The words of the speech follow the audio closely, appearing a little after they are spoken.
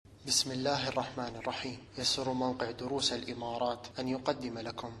بسم الله الرحمن الرحيم. يسر موقع دروس الإمارات أن يقدم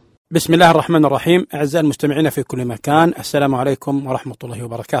لكم. بسم الله الرحمن الرحيم. أعزائي المستمعين في كل مكان، السلام عليكم ورحمة الله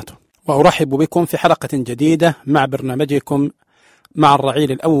وبركاته، وأرحب بكم في حلقة جديدة مع برنامجكم مع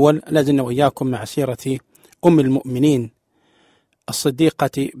الرعيل الأول. لازلنا وإياكم مع سيرة أم المؤمنين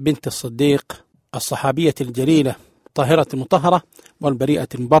الصديقة بنت الصديق، الصحابية الجليلة الطاهرة المطهرة والبريئة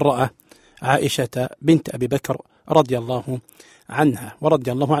المبرأة، عائشة بنت أبي بكر رضي الله عنها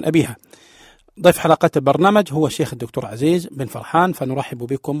ورضي الله عن أبيها. ضيف حلقة البرنامج هو الشيخ الدكتور عزيز بن فرحان، فنرحب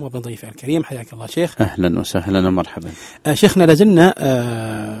بكم وبضيفه الكريم. حياك الله شيخ. أهلا وسهلا ومرحبا. شيخنا، لازلنا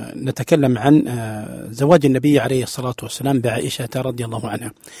نتكلم عن زواج النبي عليه الصلاة والسلام بعائشة رضي الله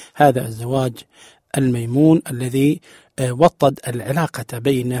عنها. هذا الزواج الميمون الذي وطد العلاقة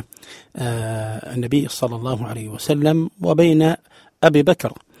بين النبي صلى الله عليه وسلم وبين أبي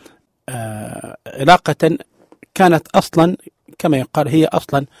بكر، علاقة كانت أصلا كما يقال هي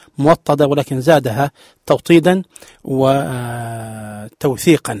أصلا موطدة، ولكن زادها توطيدا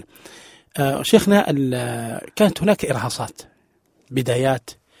وتوثيقا. شيخنا، كانت هناك إرهاصات بدايات.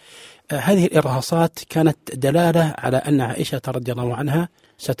 هذه الإرهاصات كانت دلالة على أن عائشة رضي الله عنها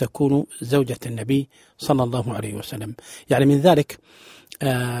ستكون زوجة النبي صلى الله عليه وسلم. يعني من ذلك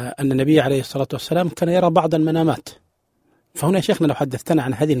أن النبي عليه الصلاة والسلام كان يرى بعض المنامات. فهنا يا شيخنا لو حدثتنا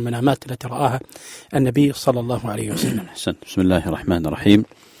عن هذه المنامات التي رآها النبي صلى الله عليه وسلم. بسم الله الرحمن الرحيم.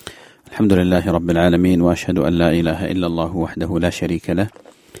 الحمد لله رب العالمين، وأشهد أن لا إله إلا الله وحده لا شريك له،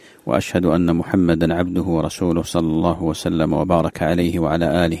 وأشهد أن محمدا عبده ورسوله صلى الله وسلم وبارك عليه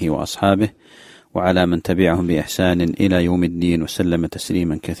وعلى آله وأصحابه وعلى من تبعهم بإحسان إلى يوم الدين، وسلم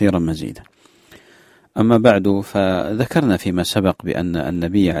تسليما كثيرا مزيدا. أما بعد، فذكرنا فيما سبق بأن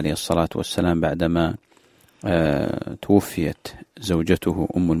النبي عليه الصلاة والسلام بعدما توفيت زوجته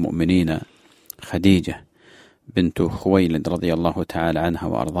أم المؤمنين خديجة بنت خويلد رضي الله تعالى عنها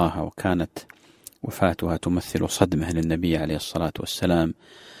وأرضاها، وكانت وفاتها تمثل صدمة للنبي عليه الصلاة والسلام،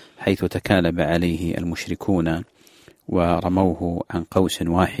 حيث تكالب عليه المشركون ورموه عن قوس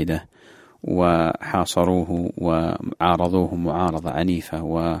واحدة وحاصروه وعارضوه معارضة عنيفة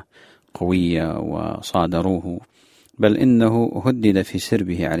وقوية وصادروه، بل إنه هدد في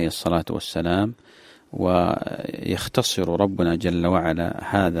سربه عليه الصلاة والسلام. ويختصر ربنا جل وعلا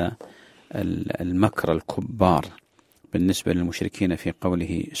هذا المكر الكبار بالنسبة للمشركين في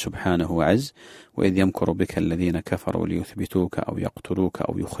قوله سبحانه وعز: وإذ يمكر بك الذين كفروا ليثبتوك أو يقتلوك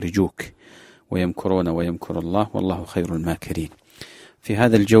أو يخرجوك ويمكرون ويمكر الله والله خير الماكرين. في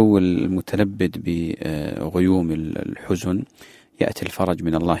هذا الجو المتلبد بغيوم الحزن يأتي الفرج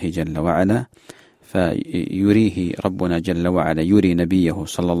من الله جل وعلا، فيريه ربنا جل وعلا، يري نبيه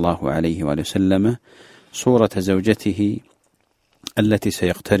صلى الله عليه وآله وسلم صورة زوجته التي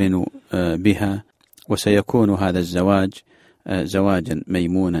سيقترن بها، وسيكون هذا الزواج زواجا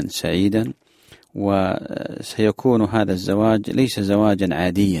ميمونا سعيدا، وسيكون هذا الزواج ليس زواجا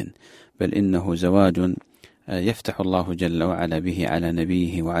عاديا، بل إنه زواج يفتح الله جل وعلا به على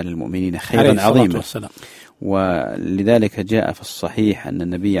نبيه وعلى المؤمنين خيرا عظيما. ولذلك جاء في الصحيح أن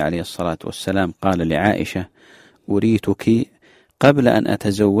النبي عليه الصلاة والسلام قال لعائشة: أريتك قبل أن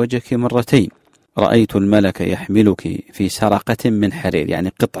أتزوجك مرتين، رأيت الملك يحملك في سرقة من حرير،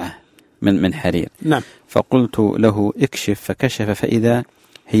 يعني قطعة من حرير. نعم. فقلت له: اكشف، فكشف فإذا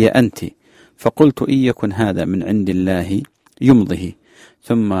هي أنت، فقلت: إن يكن هذا من عند الله يمضه.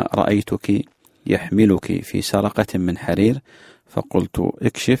 ثم رأيتك يحملك في سرقة من حرير، فقلت: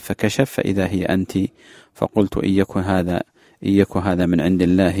 اكشف، فكشف فإذا هي أنت، فقلت: إن يكن هذا من عند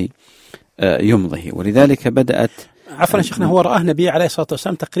الله يمضه. ولذلك بدأت. عفوا شيخنا، هو رآه النبي عليه الصلاة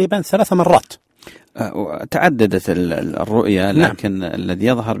والسلام تقريبا 3 مرات. تعددت الرؤيا، لكن نعم. الذي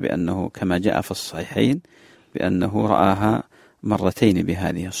يظهر بأنه كما جاء في الصحيحين بأنه رآها مرتين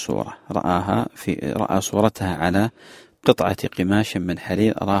بهذه الصورة. رأى صورتها على قطعة قماش من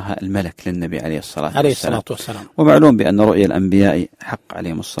حرير أراها الملك للنبي عليه الصلاة والسلام. ومعلوم بأن رؤيا الأنبياء حق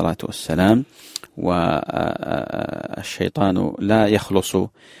عليهم الصلاة والسلام، والشيطان لا يخلص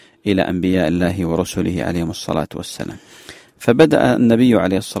إلى أنبياء الله ورسله عليهم الصلاة والسلام. فبدأ النبي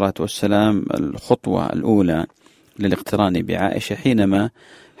عليه الصلاة والسلام الخطوة الأولى للاقتران بعائشة حينما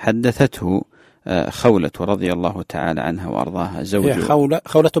حدثته خولة رضي الله تعالى عنها وأرضاها،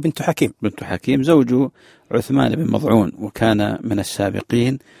 خولة بنت حكيم زوج عثمان بن مضعون، وكان من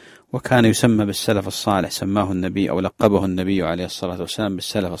السابقين، وكان يسمى بالسلف الصالح، سماه النبي أو لقبه النبي عليه الصلاة والسلام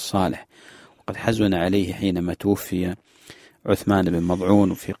بالسلف الصالح. وقد حزن عليه حينما توفي عثمان بن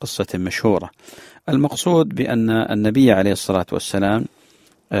مضعون في قصة مشهورة. المقصود بأن النبي عليه الصلاة والسلام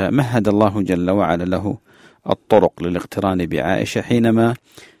مهد الله جل وعلا له الطرق للاقتران بعائشة حينما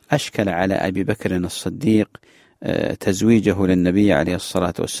أشكل على أبي بكر الصديق تزويجه للنبي عليه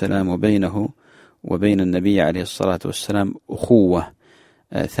الصلاة والسلام وبينه وبين النبي عليه الصلاة والسلام أخوة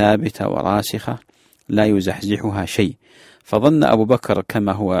ثابتة وراسخة لا يزحزحها شيء. فظن أبو بكر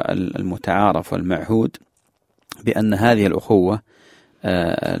كما هو المتعارف والمعهود بأن هذه الأخوة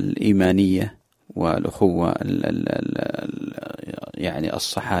الإيمانية والأخوة يعني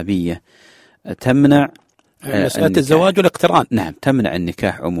الصحابية تمنع مسألة الزواج والاقتران. نعم، تمنع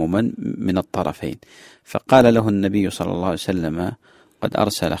النكاح عموما من الطرفين. فقال له النبي صلى الله عليه وسلم: قد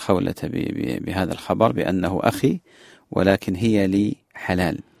أرسل خولة بهذا الخبر بأنه أخي، ولكن هي لي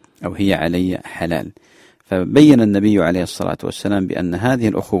حلال أو هي علي حلال. فبين النبي عليه الصلاة والسلام بأن هذه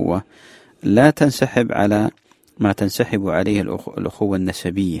الأخوة لا تنسحب على ما تنسحب عليه الأخوة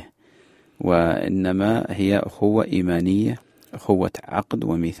النسبية، وإنما هي أخوة إيمانية، أخوة عقد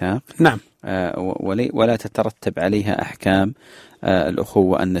وميثاق. نعم. ولا تترتب عليها أحكام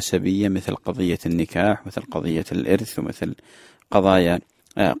الأخوة النسبية مثل قضية النكاح، مثل قضية الإرث، ومثل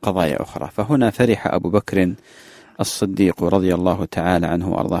قضايا أخرى. فهنا فرح أبو بكر الصديق رضي الله تعالى عنه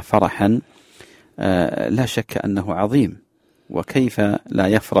وأرضاه فرحا لا شك أنه عظيم، وكيف لا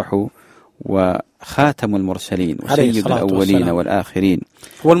يفرح وخاتم المرسلين وسيد الأولين والآخرين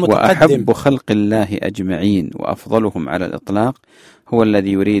وأحب خلق الله أجمعين وأفضلهم على الإطلاق هو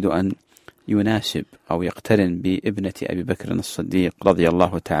الذي يريد أن يناسب أو يقترن بابنة أبي بكر الصديق رضي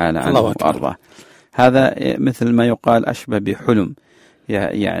الله تعالى عنه وأرضاه. هذا مثل ما يقال أشبه بحلم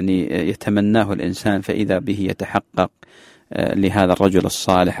يعني يتمناه الإنسان فإذا به يتحقق لهذا الرجل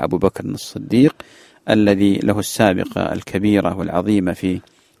الصالح أبو بكر الصديق الذي له السابقة الكبيرة والعظيمة في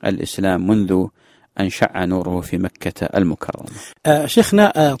الإسلام منذ أن شع نوره في مكة المكرمة.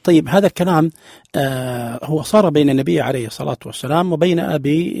 شيخنا، طيب هذا الكلام هو صار بين النبي عليه الصلاة والسلام وبين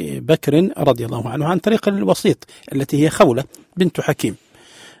أبي بكر رضي الله عنه عن طريق الوسيط التي هي خولة بنت حكيم.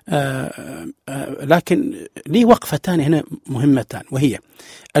 لكن لي وقفتان هنا مهمتان، وهي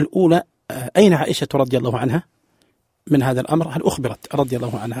الأولى: أين عائشة رضي الله عنها من هذا الأمر؟ هل أخبرت رضي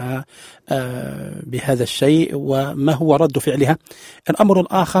الله عنها بهذا الشيء، وما هو رد فعلها؟ الأمر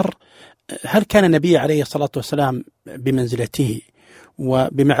الآخر: هل كان النبي عليه الصلاة والسلام بمنزلته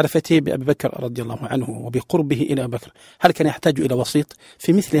وبمعرفته بأبي بكر رضي الله عنه وبقربه إلى أبي بكر، هل كان يحتاج إلى وسيط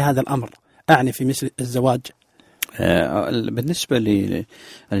في مثل هذا الأمر، أعني في مثل الزواج؟ بالنسبة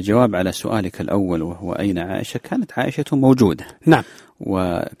للجواب على سؤالك الأول وهو أين عائشة، كانت عائشة موجودة. نعم.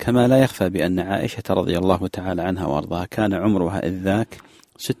 وكما لا يخفى بأن عائشة رضي الله تعالى عنها وأرضاها كان عمرها إذ ذاك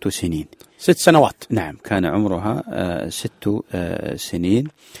 6 سنين. 6 سنوات. نعم، كان عمرها 6 سنين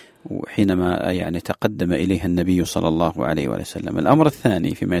وحينما يعني تقدم إليها النبي صلى الله عليه وسلم. الأمر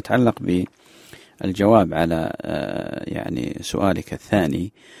الثاني فيما يتعلق بالجواب على يعني سؤالك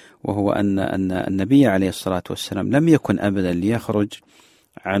الثاني، وهو أن النبي عليه الصلاة والسلام لم يكن أبدا ليخرج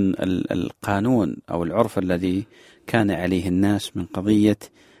عن القانون أو العرف الذي كان عليه الناس من قضية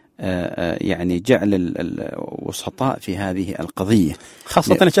يعني جعل الوسطاء في هذه القضية،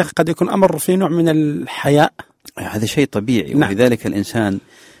 خاصة يا شيخ قد يكون أمر في نوع من الحياء. هذا شيء طبيعي. نعم. ولذلك الإنسان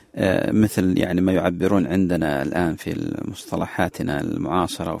مثل يعني ما يعبرون عندنا الآن في مصطلحاتنا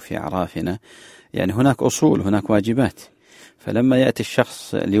المعاصرة وفي أعرافنا، يعني هناك أصول، هناك واجبات. فلما يأتي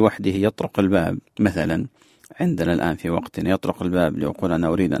الشخص لوحده يطرق الباب، مثلا عندنا الآن في وقتنا يطرق الباب ليقول أنا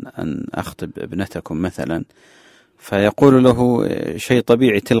أريد أن أخطب ابنتكم مثلا، فيقول له شيء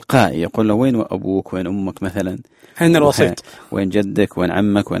طبيعي تلقائي، يقول له وين أبوك، وين أمك مثلا، أين الوسيط، وين جدك، وين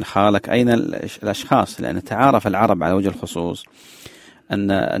عمك، وين خالك، أين الأشخاص؟ لأن تعارف العرب على وجه الخصوص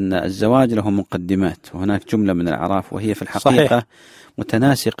أن الزواج له مقدمات، وهناك جملة من الأعراف وهي في الحقيقة صحيح.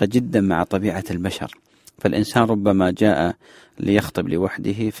 متناسقة جدا مع طبيعة البشر. فالإنسان ربما جاء ليخطب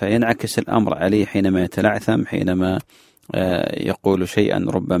لوحده فينعكس الأمر عليه حينما يتلعثم، حينما يقول شيئا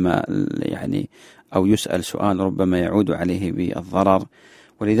ربما يعني أو يسأل سؤال ربما يعود عليه بالضرر.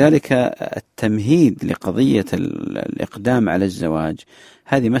 ولذلك التمهيد لقضية الإقدام على الزواج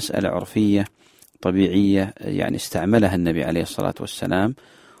هذه مسألة عرفية طبيعية يعني استعملها النبي عليه الصلاة والسلام،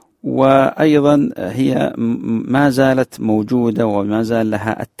 وأيضا هي ما زالت موجودة وما زال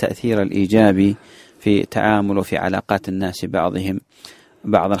لها التأثير الإيجابي في تعامل وفي علاقات الناس بعضهم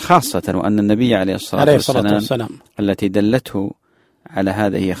بعضا، خاصة وأن النبي عليه الصلاة والسلام التي دلته على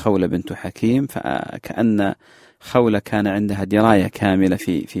هذا هي خولة بنت حكيم، فكأن خولة كان عندها دراية كاملة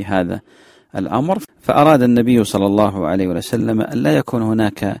في هذا الأمر. فأراد النبي صلى الله عليه وسلم أن لا يكون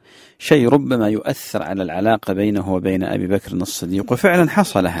هناك شيء ربما يؤثر على العلاقة بينه وبين أبي بكر الصديق، وفعلا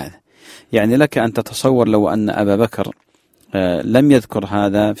حصل هذا. يعني لك أن تتصور لو أن أبا بكر لم يذكر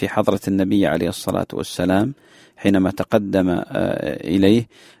هذا في حضرة النبي عليه الصلاة والسلام حينما تقدم إليه،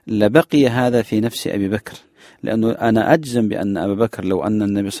 لبقي هذا في نفس أبي بكر، لأنه أنا أجزم بأن أبا بكر لو أن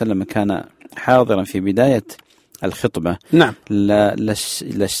النبي صلى الله عليه وسلم كان حاضرا في بداية الخطبة نعم.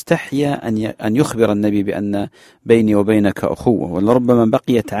 لاستحيا أن يخبر النبي بأن بيني وبينك أخوة، ولربما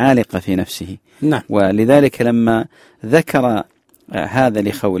بقيت عالقة في نفسه. نعم. ولذلك لما ذكر هذا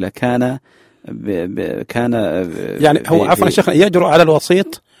لخولة كان يعني هو عفوا شيخ يجرؤ على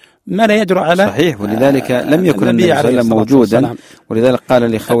الوسيط ما لا يجرؤ على صحيح، ولذلك لم يكن النبي صلى الله عليه وسلم موجودا، ولذلك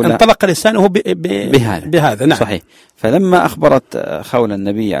قال لخولة انطلق لسانه بهذا. نعم. صحيح. فلما أخبرت خولة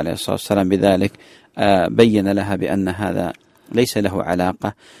النبي عليه الصلاة والسلام بذلك بين لها بأن هذا ليس له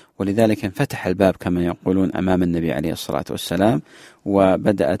علاقة، ولذلك انفتح الباب كما يقولون أمام النبي عليه الصلاة والسلام،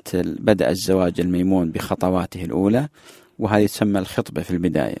 بدأ الزواج الميمون بخطواته الأولى، وهذه تسمى الخطبة في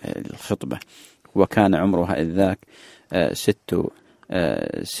البداية. الخطبة وكان عمرها إذ ذاك 6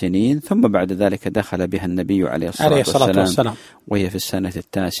 سنين، ثم بعد ذلك دخل بها النبي عليه الصلاة والسلام وهي في السنة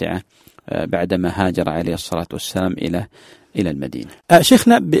 9 بعدما هاجر عليه الصلاة والسلام إلى المدينة.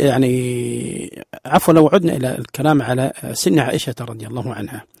 شيخنا يعني عفوا لو عدنا إلى الكلام على سن عائشة رضي الله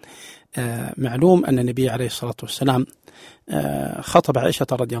عنها، معلوم أن النبي عليه الصلاة والسلام خطب عائشة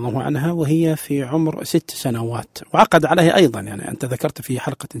رضي الله عنها وهي في عمر 6 سنوات، وعقد عليها أيضا. يعني أنت ذكرت في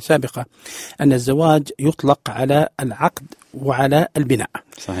حلقة سابقة أن الزواج يطلق على العقد وعلى البناء.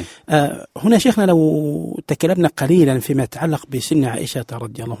 صحيح. هنا شيخنا لو تكلمنا قليلا فيما يتعلق بسن عائشة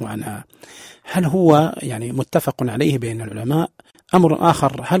رضي الله عنها، هل هو يعني متفق عليه بين العلماء؟ أمر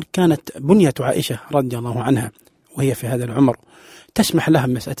آخر، هل كانت بنية عائشة رضي الله عنها وهي في هذا العمر تسمح لها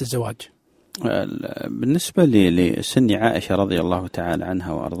بمسألة الزواج؟ بالنسبة لسن عائشة رضي الله تعالى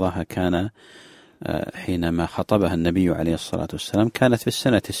عنها وأرضاها، كان حينما خطبها النبي عليه الصلاة والسلام كانت في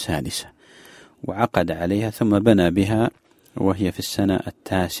السنة 6 وعقد عليها، ثم بنى بها وهي في السنة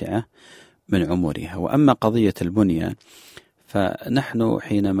 9 من عمرها. وأما قضية البنية فنحن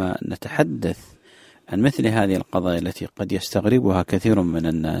حينما نتحدث عن مثل هذه القضايا التي قد يستغربها كثير من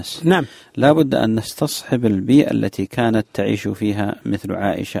الناس، نعم، لا بد أن نستصحب البيئة التي كانت تعيش فيها مثل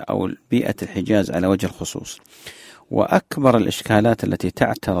عائشة أو بيئة الحجاز على وجه الخصوص. وأكبر الإشكالات التي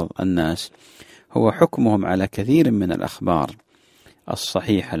تعترض الناس هو حكمهم على كثير من الأخبار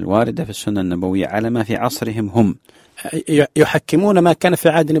الصحيحة الواردة في السنة النبوية على ما في عصرهم هم. يحكمون ما كان في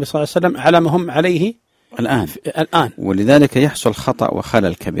عهد النبي صلى الله عليه وسلم على ما هم عليه الآن. ولذلك يحصل خطأ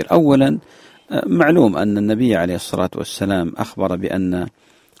وخلل كبير. أولا، معلوم أن النبي عليه الصلاة والسلام أخبر بأن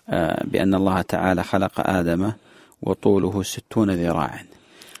الله تعالى خلق آدم وطوله 60 ذراعا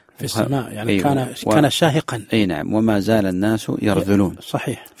في السماء، يعني كان شاهقا. أي نعم. وما زال الناس يرذلون.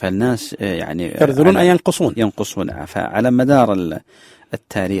 صحيح. فالناس يعني يرذلون أي ينقصون. فعلى مدار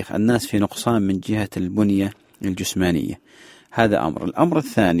التاريخ الناس في نقصان من جهة البنية الجسمانية. هذا أمر. الأمر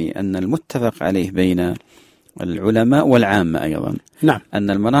الثاني أن المتفق عليه بين العلماء والعامة أيضا، نعم، أن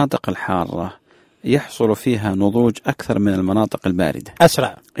المناطق الحارة يحصل فيها نضوج أكثر من المناطق الباردة،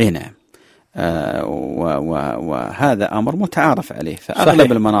 أسرع. أي نعم. وهذا أمر متعارف عليه.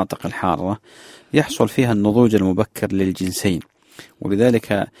 فأغلب المناطق الحارة يحصل فيها النضوج المبكر للجنسين،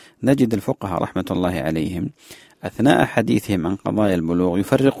 ولذلك نجد الفقهاء رحمة الله عليهم أثناء حديثهم عن قضايا البلوغ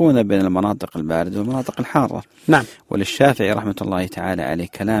يفرقون بين المناطق الباردة والمناطق الحارة. نعم. وللشافعي رحمة الله تعالى عليه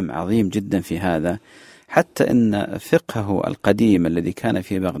كلام عظيم جدا في هذا، حتى إن فقهه القديم الذي كان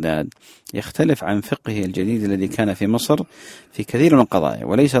في بغداد يختلف عن فقهه الجديد الذي كان في مصر في كثير من القضايا.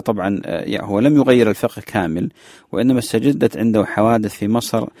 وليس طبعا هو لم يغير الفقه كامل، وإنما استجدت عنده حوادث في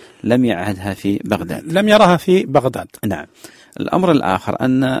مصر لم يعهدها في بغداد، لم يرها في بغداد. نعم. الأمر الآخر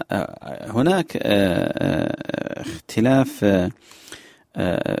أن هناك اختلاف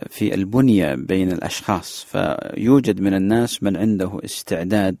في البنية بين الأشخاص، فيوجد من الناس من عنده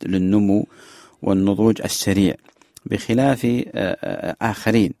استعداد للنمو والنضوج السريع بخلاف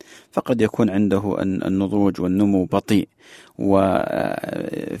آخرين فقد يكون عنده النضوج والنمو بطيء.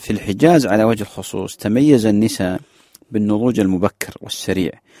 وفي الحجاز على وجه الخصوص تميز النساء بالنضوج المبكر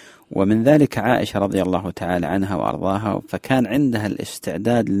والسريع، ومن ذلك عائشة رضي الله تعالى عنها وأرضاها، فكان عندها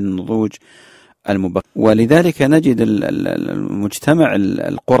الاستعداد للنضوج المبكر. ولذلك نجد المجتمع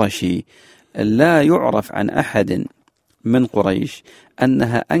القرشي لا يعرف عن أحد من قريش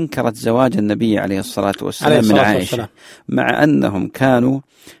أنها أنكرت زواج النبي عليه الصلاة والسلام من عائشة، مع أنهم كانوا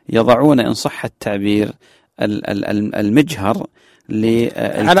يضعون إن صح التعبير المجهر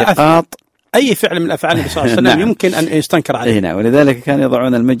لالتقاط أي فعل من الأفعال النبي صلى الله عليه وسلم نعم. يمكن أن يستنكر عليه. نعم. ولذلك كانوا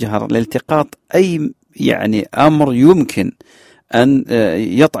يضعون المجهر لالتقاط أي يعني أمر يمكن أن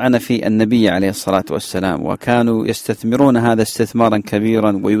يطعن في النبي عليه الصلاة والسلام، وكانوا يستثمرون هذا استثمارا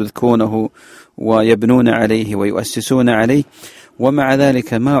كبيرا ويذكونه ويبنون عليه ويؤسسون عليه. ومع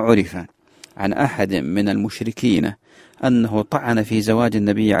ذلك ما عرف عن أحد من المشركين أنه طعن في زواج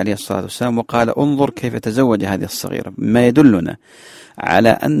النبي عليه الصلاة والسلام وقال انظر كيف تزوج هذه الصغيرة، ما يدلنا على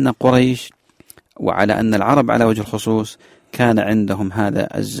أن قريش وعلى أن العرب على وجه الخصوص كان عندهم هذا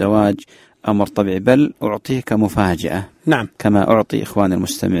الزواج أمر طبيعي. بل أعطيك مفاجأة نعم كما أعطي إخوان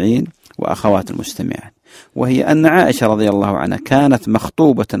المستمعين وأخوات المستمعات، وهي أن عائشة رضي الله عنها كانت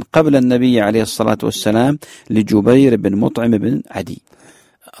مخطوبة قبل النبي عليه الصلاة والسلام لجبير بن مطعم بن عدي.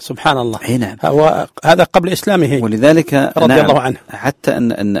 سبحان الله. نعم. هذا قبل إسلامه ولذلك رضي الله عنه. حتى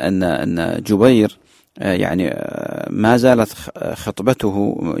أن جبير يعني ما زالت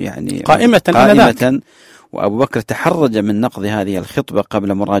خطبته يعني قائمة وأبو بكر تحرج من نقض هذه الخطبة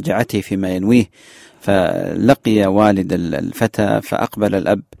قبل مراجعته فيما ينويه، فلقي والد الفتى فأقبل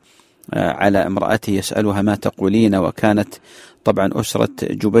الأب على امرأته يسألها ما تقولين، وكانت طبعا أسرة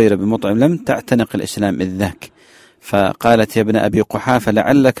جبير بن مطعم لم تعتنق الإسلام إذ ذاك، فقالت يا ابن أبي قحافة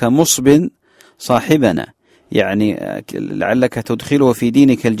لعلك مصب صاحبنا، يعني لعلك تدخله في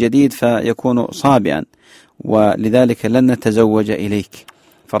دينك الجديد فيكون صابئا، ولذلك لن نتزوج إليك.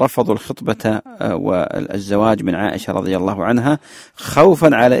 فرفضوا الخطبة والزواج من عائشة رضي الله عنها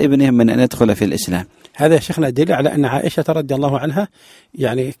خوفا على ابنهم من أن يدخل في الإسلام. هذا يا شيخنا دليل على أن عائشة رضي الله عنها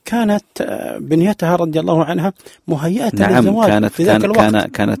يعني كانت بنيتها رضي الله عنها مهيئة للزواج في ذاك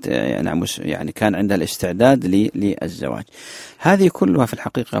الوقت. كانت يعني كان عندها الاستعداد للزواج. هذه كلها في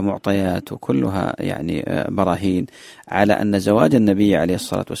الحقيقة معطيات وكلها يعني براهين على أن زواج النبي عليه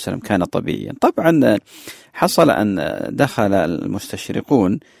الصلاة والسلام كان طبيعيا. طبعا حصل أن دخل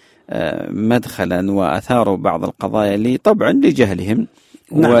المستشرقون مدخلا وأثاروا بعض القضايا اللي طبعا لجهلهم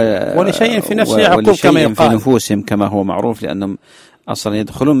نعم. ولشيء في نفس يعقوب كما يقال في نفوسهم كما هو معروف، لأنهم أصلا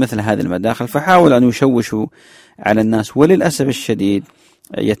يدخلون مثل هذه المداخل، فحاولوا أن يشوشوا على الناس. وللأسف الشديد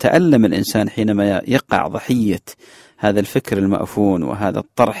يتألم الإنسان حينما يقع ضحية هذا الفكر المأفون وهذا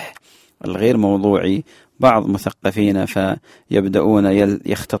الطرح الغير موضوعي. بعض مثقفين فيبدأون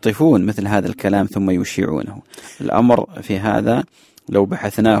يختطفون مثل هذا الكلام ثم يشيعونه. الأمر في هذا لو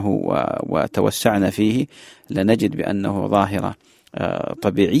بحثناه وتوسعنا فيه لنجد بأنه ظاهرة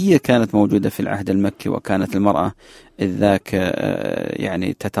طبيعية كانت موجودة في العهد المكي، وكانت المرأة إذ ذاك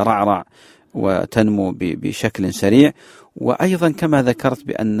يعني تترعرع وتنمو بشكل سريع. وأيضا كما ذكرت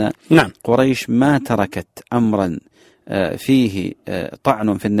بأن قريش ما تركت أمرا فيه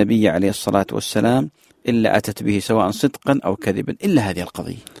طعن في النبي عليه الصلاة والسلام إلا أتت به سواء صدقا أو كذبا إلا هذه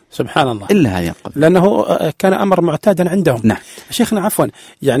القضية. سبحان الله. إلا هذه القضية لأنه كان أمر معتادا عندهم. نعم. شيخنا عفوا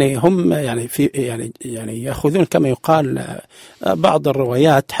يعني هم يعني في يعني يأخذون كما يقال بعض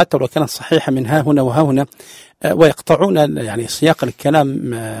الروايات حتى لو كانت صحيحة من ها هنا وها هنا ويقطعون يعني سياق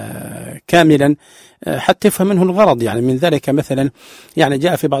الكلام كاملا حتى يفهم منه الغرض. يعني من ذلك مثلا يعني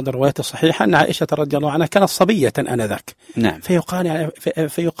جاء في بعض الروايات الصحيحة أن عائشة رضي الله عنها كانت صبية آنذاك. نعم.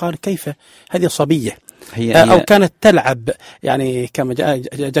 فيقال كيف هذه صبية أو كانت تلعب يعني كما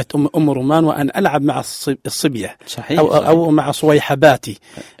جاءت أم رومان وأن ألعب مع الصبية صحيح. أو مع صويحباتي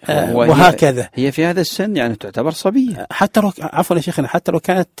وهكذا. هي في هذا السن يعني تعتبر صبية حتى لو عفوا يا شيخنا حتى لو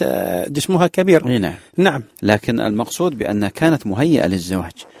كانت جسمها كبير. نعم. لكن المقصود بأنها كانت مهيئة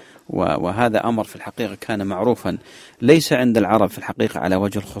للزواج، وهذا أمر في الحقيقة كان معروفا ليس عند العرب في الحقيقة على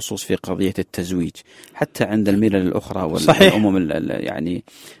وجه الخصوص في قضية التزويج، حتى عند الملل الأخرى والأمم يعني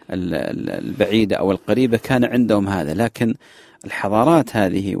البعيدة أو القريبة كان عندهم هذا. لكن الحضارات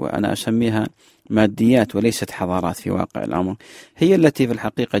هذه وأنا أسميها ماديات وليست حضارات في واقع الأمر هي التي في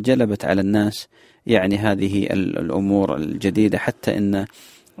الحقيقة جلبت على الناس يعني هذه الأمور الجديدة، حتى إن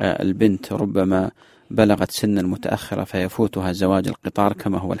البنت ربما بلغت سنا متأخرة فيفوتها زواج القطار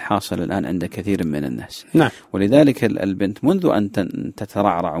كما هو الحاصل الآن عند كثير من الناس. نعم. ولذلك البنت منذ أن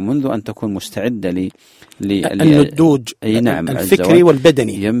تترعرع ومنذ أن تكون مستعدة النضوج الفكري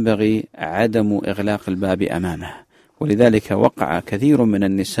والبدني ينبغي عدم إغلاق الباب أمامها. ولذلك وقع كثير من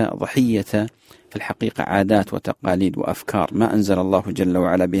النساء ضحية في الحقيقة عادات وتقاليد وأفكار ما أنزل الله جل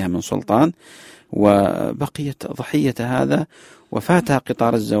وعلا بها من سلطان، وبقيت ضحية هذا وفاتها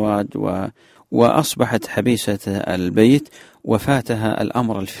قطار الزواج وأصبحت حبيسة البيت وفاتها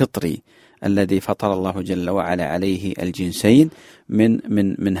الأمر الفطري الذي فطر الله جل وعلا عليه الجنسين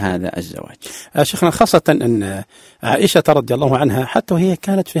من هذا الزواج. شيخنا خاصة أن عائشة رضي الله عنها حتى وهي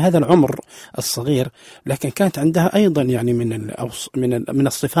كانت في هذا العمر الصغير لكن كانت عندها أيضا يعني من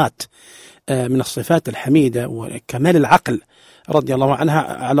الصفات الحميدة وكمال العقل رضي الله عنها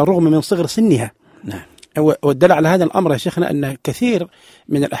على الرغم من صغر سنها. نعم. والدل على هذا الأمر يا شيخنا أن كثير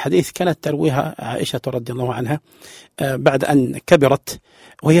من الأحاديث كانت ترويها عائشة رضي الله عنها بعد أن كبرت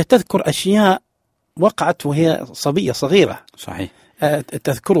وهي تذكر أشياء وقعت وهي صبية صغيرة. صحيح.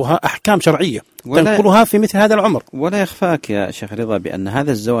 تذكرها أحكام شرعية تنقلها في مثل هذا العمر. ولا يخفاك يا شيخ رضا بأن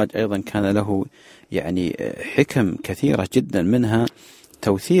هذا الزواج أيضا كان له يعني حكم كثيرة جدا، منها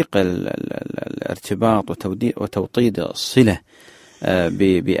توثيق الارتباط وتوطيد الصلة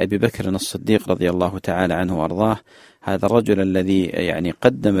بأبي بكر الصديق رضي الله تعالى عنه وأرضاه، هذا الرجل الذي يعني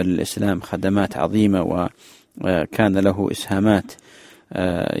قدم للإسلام خدمات عظيمة وكان له إسهامات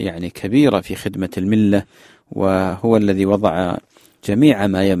يعني كبيرة في خدمة الملة، وهو الذي وضع جميع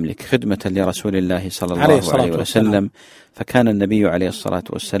ما يملك خدمة لرسول الله صلى الله عليه وسلم. فكان النبي عليه الصلاة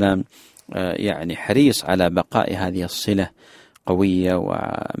والسلام يعني حريص على بقاء هذه الصلة قوية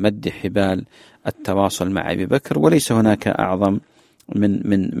ومد حبال التواصل مع أبي بكر، وليس هناك أعظم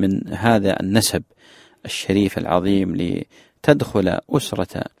من هذا النسب الشريف العظيم لتدخل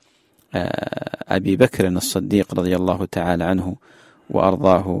أسرة أبي بكر الصديق رضي الله تعالى عنه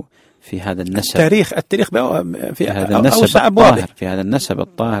وأرضاه في هذا النسب. التاريخ في هذا النسب الطاهر، في هذا النسب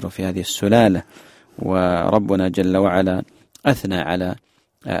الطاهر وفي هذه السلالة. وربنا جل وعلا أثنى على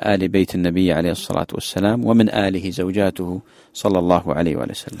آل بيت النبي عليه الصلاة والسلام، ومن آله زوجاته صلى الله عليه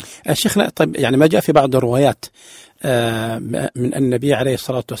وسلم. الشيخنا، طيب يعني ما جاء في بعض الروايات من النبي عليه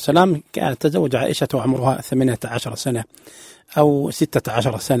الصلاة والسلام كان تزوج عائشة وعمرها 18 سنة أو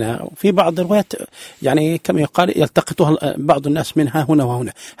 16 سنة، في بعض الروايات يعني كما يقال يلتقطها بعض الناس منها هنا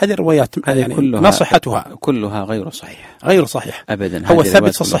وهنا. هذه الروايات يعني ما صحتها؟ كلها غير صحيحة، غير صحيح أبدا. هو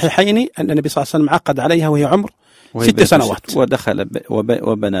الثابت في الصحيحين أن النبي صلى الله عليه وسلم عقد عليها وهي عمر 6 سنوات، ودخل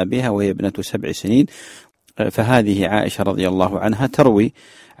وبنى بها وهي ابنة 7 سنين. فهذه عائشة رضي الله عنها تروي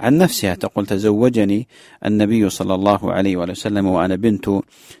عن نفسها تقول: تزوجني النبي صلى الله عليه وسلم وأنا بنت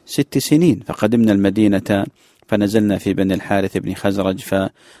 6 سنين، فقدمنا المدينة فنزلنا في بني الحارث بن خزرج،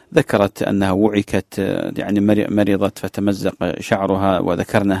 فذكرت أنها وعكت يعني مرضت فتمزق شعرها،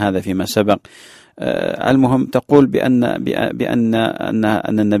 وذكرنا هذا فيما سبق. المهم تقول بأن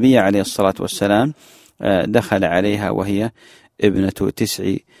النبي عليه الصلاة والسلام دخل عليها وهي ابنة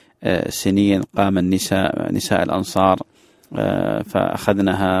 9 سنين. قام نساء الأنصار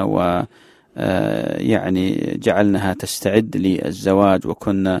فأخذنها يعني جعلنها تستعد للزواج،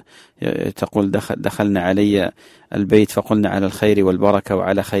 وكنا تقول دخلنا علي البيت فقلنا على الخير والبركة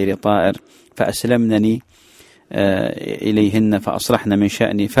وعلى خير طائر، فأسلمنني إليهن فأصلحن من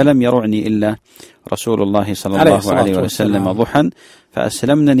شأني، فلم يرعني إلا رسول الله صلى الله عليه وسلم ضحى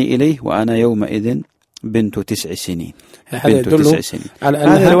فأسلمنني إليه وأنا يومئذ بنت 9 سنين. هذا 9 سنين.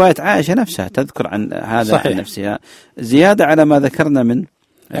 هذه رواية عائشة نفسها تذكر عن هذا عن نفسها، زيادة على ما ذكرنا من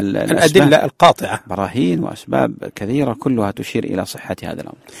الأدلة القاطعة، براهين وأسباب كثيرة كلها تشير إلى صحة هذا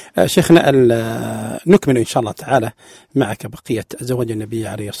الأمر. شيخنا، نكمل إن شاء الله تعالى معك بقية زواج النبي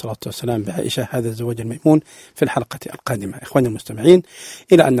عليه الصلاة والسلام بعائشة، هذا الزواج الميمون، في الحلقة القادمة. إخواني المستمعين،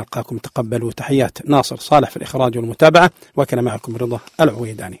 إلى أن نلقاكم تقبلوا تحيات ناصر صالح في الإخراج والمتابعة، وكان معكم رضا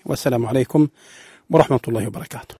العويداني، والسلام عليكم ورحمة الله وبركاته.